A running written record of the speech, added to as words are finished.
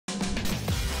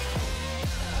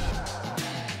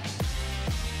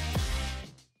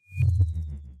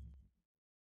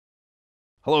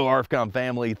Hello ARFCOM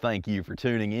family, thank you for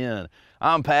tuning in.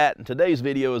 I'm Pat and today's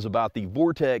video is about the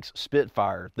Vortex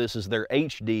Spitfire. This is their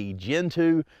HD Gen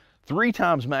 2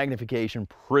 3x magnification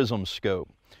Prism scope.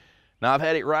 Now I've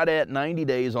had it right at 90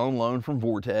 days on loan from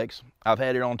Vortex. I've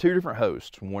had it on two different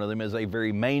hosts. One of them is a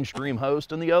very mainstream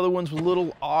host and the other one's a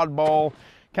little oddball,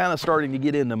 kind of starting to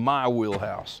get into my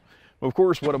wheelhouse. Of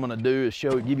course, what I'm going to do is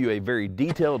give you a very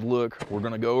detailed look. We're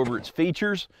going to go over its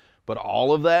features, but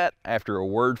all of that after a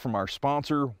word from our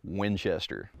sponsor,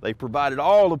 Winchester. They provided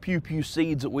all the pew-pew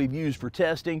seeds that we've used for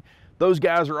testing. Those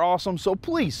guys are awesome, so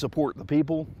please support the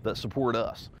people that support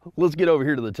us. Let's get over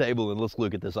here to the table and let's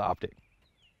look at this optic.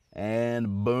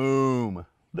 And boom,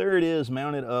 there it is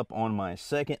mounted up on my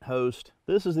second host.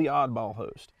 This is the oddball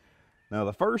host. Now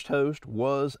the first host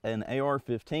was an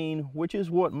AR-15, which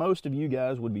is what most of you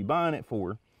guys would be buying it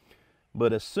for.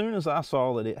 But as soon as I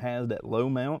saw that it has that low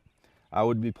mount, I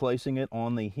would be placing it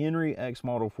on the Henry X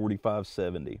Model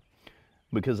 4570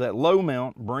 because that low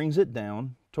mount brings it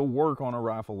down to work on a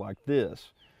rifle like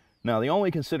this. Now the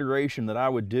only consideration that I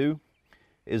would do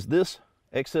is this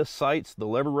excess sights, the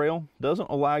lever rail, doesn't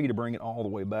allow you to bring it all the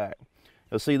way back.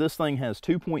 Now see, this thing has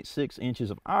 2.6 inches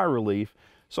of eye relief,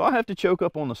 so I have to choke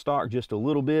up on the stock just a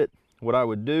little bit. What I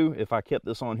would do if I kept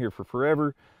this on here for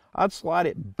forever, I'd slide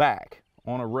it back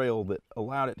on a rail that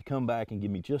allowed it to come back and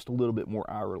give me just a little bit more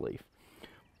eye relief.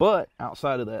 But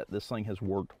outside of that, this thing has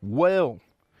worked well.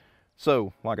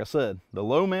 So, like I said, the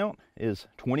low mount is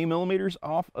 20 millimeters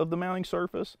off of the mounting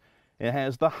surface. It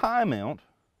has the high mount,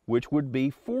 which would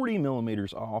be 40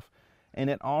 millimeters off, and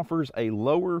it offers a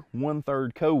lower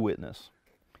 1/3 co-witness.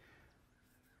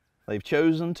 They've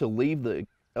chosen to leave the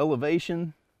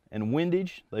elevation and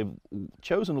windage. They've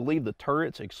chosen to leave the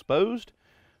turrets exposed,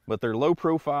 but they're low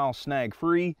profile, snag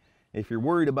free. If you're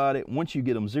worried about it, once you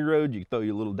get them zeroed, you throw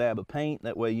your little dab of paint.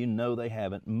 That way you know they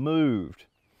haven't moved.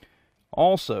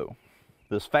 Also,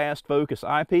 this fast focus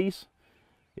eyepiece,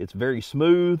 it's very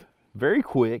smooth, very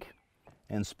quick.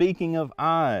 And speaking of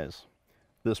eyes,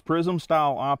 this Prism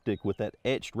style optic with that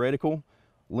etched reticle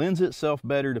lends itself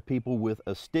better to people with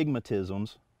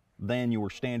astigmatisms than your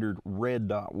standard red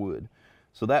dot would.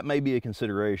 So that may be a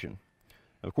consideration.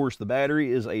 Of course, the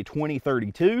battery is a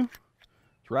 2032.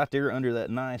 It's right there under that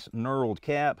nice knurled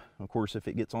cap. Of course, if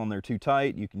it gets on there too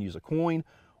tight, you can use a coin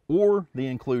or the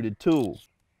included tool.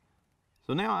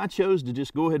 So now I chose to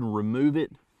just go ahead and remove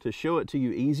it to show it to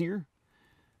you easier.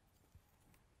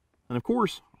 And of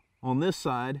course, on this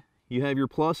side, you have your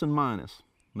plus and minus.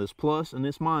 This plus and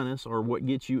this minus are what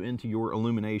gets you into your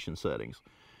illumination settings.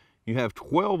 You have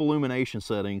 12 illumination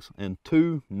settings and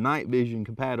 2 night vision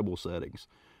compatible settings,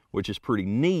 which is pretty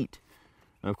neat.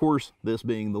 And of course, this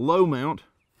being the low mount,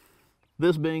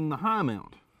 this being the high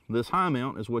mount. This high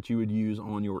mount is what you would use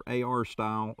on your AR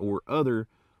style or other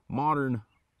modern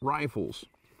rifles.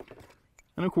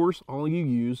 And of course, all you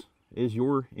use is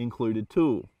your included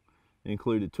tool. The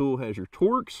included tool has your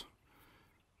Torx.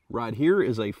 Right here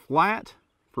is a flat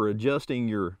for adjusting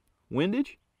your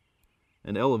windage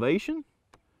and elevation.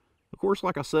 Of course,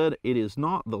 like I said, it is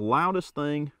not the loudest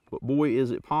thing, but boy is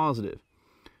it positive.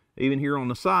 Even here on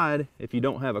the side, if you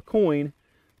don't have a coin,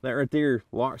 that right there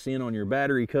locks in on your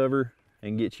battery cover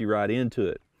and gets you right into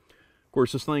it. Of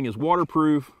course, this thing is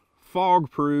waterproof,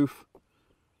 fog proof.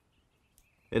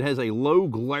 It has a low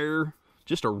glare,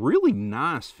 just a really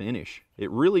nice finish.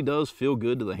 It really does feel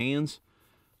good to the hands.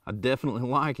 I definitely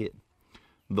like it.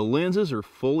 The lenses are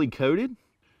fully coated.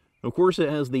 Of course, it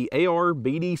has the AR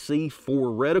BDC 4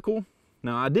 reticle.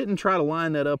 Now, I didn't try to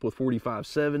line that up with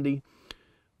 4570,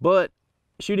 but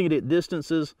shooting it at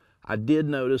distances, I did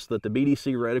notice that the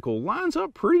BDC reticle lines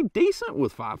up pretty decent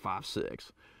with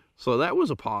 5.56. So that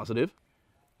was a positive.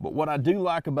 But what I do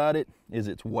like about it is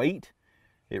its weight.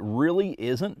 It really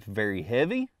isn't very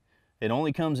heavy. It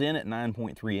only comes in at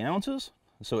 9.3 ounces.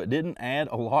 So it didn't add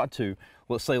a lot to,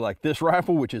 let's say, like this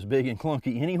rifle, which is big and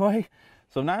clunky anyway.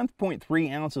 So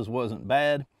 9.3 ounces wasn't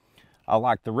bad. I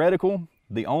like the reticle.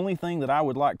 The only thing that I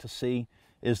would like to see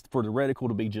is for the reticle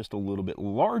to be just a little bit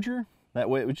larger. That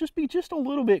way it would just be just a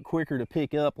little bit quicker to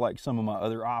pick up like some of my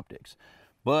other optics.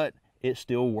 But it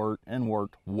still worked and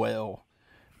worked well.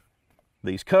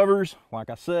 These covers, like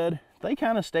I said, they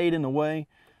kind of stayed in the way.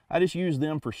 I just use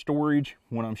them for storage.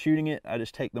 When I'm shooting it, I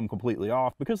just take them completely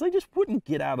off because they just wouldn't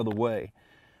get out of the way.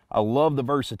 I love the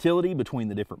versatility between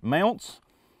the different mounts.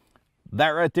 That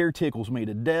right there tickles me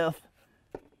to death.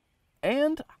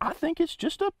 And I think it's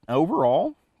just an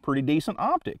overall pretty decent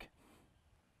optic.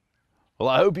 Well,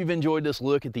 I hope you've enjoyed this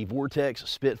look at the Vortex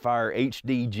Spitfire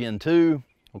HD Gen 2.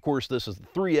 Of course, this is the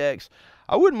 3X.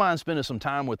 I wouldn't mind spending some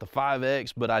time with the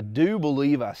 5X, but I do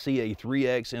believe I see a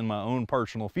 3X in my own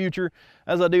personal future,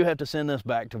 as I do have to send this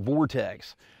back to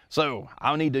Vortex. So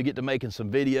I'll need to get to making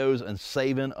some videos and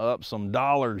saving up some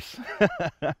dollars.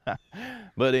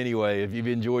 But anyway, if you've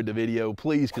enjoyed the video,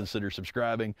 please consider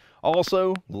subscribing.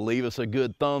 Also, leave us a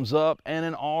good thumbs up and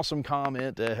an awesome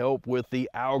comment to help with the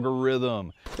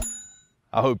algorithm.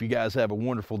 I hope you guys have a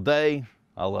wonderful day.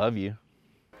 I love you.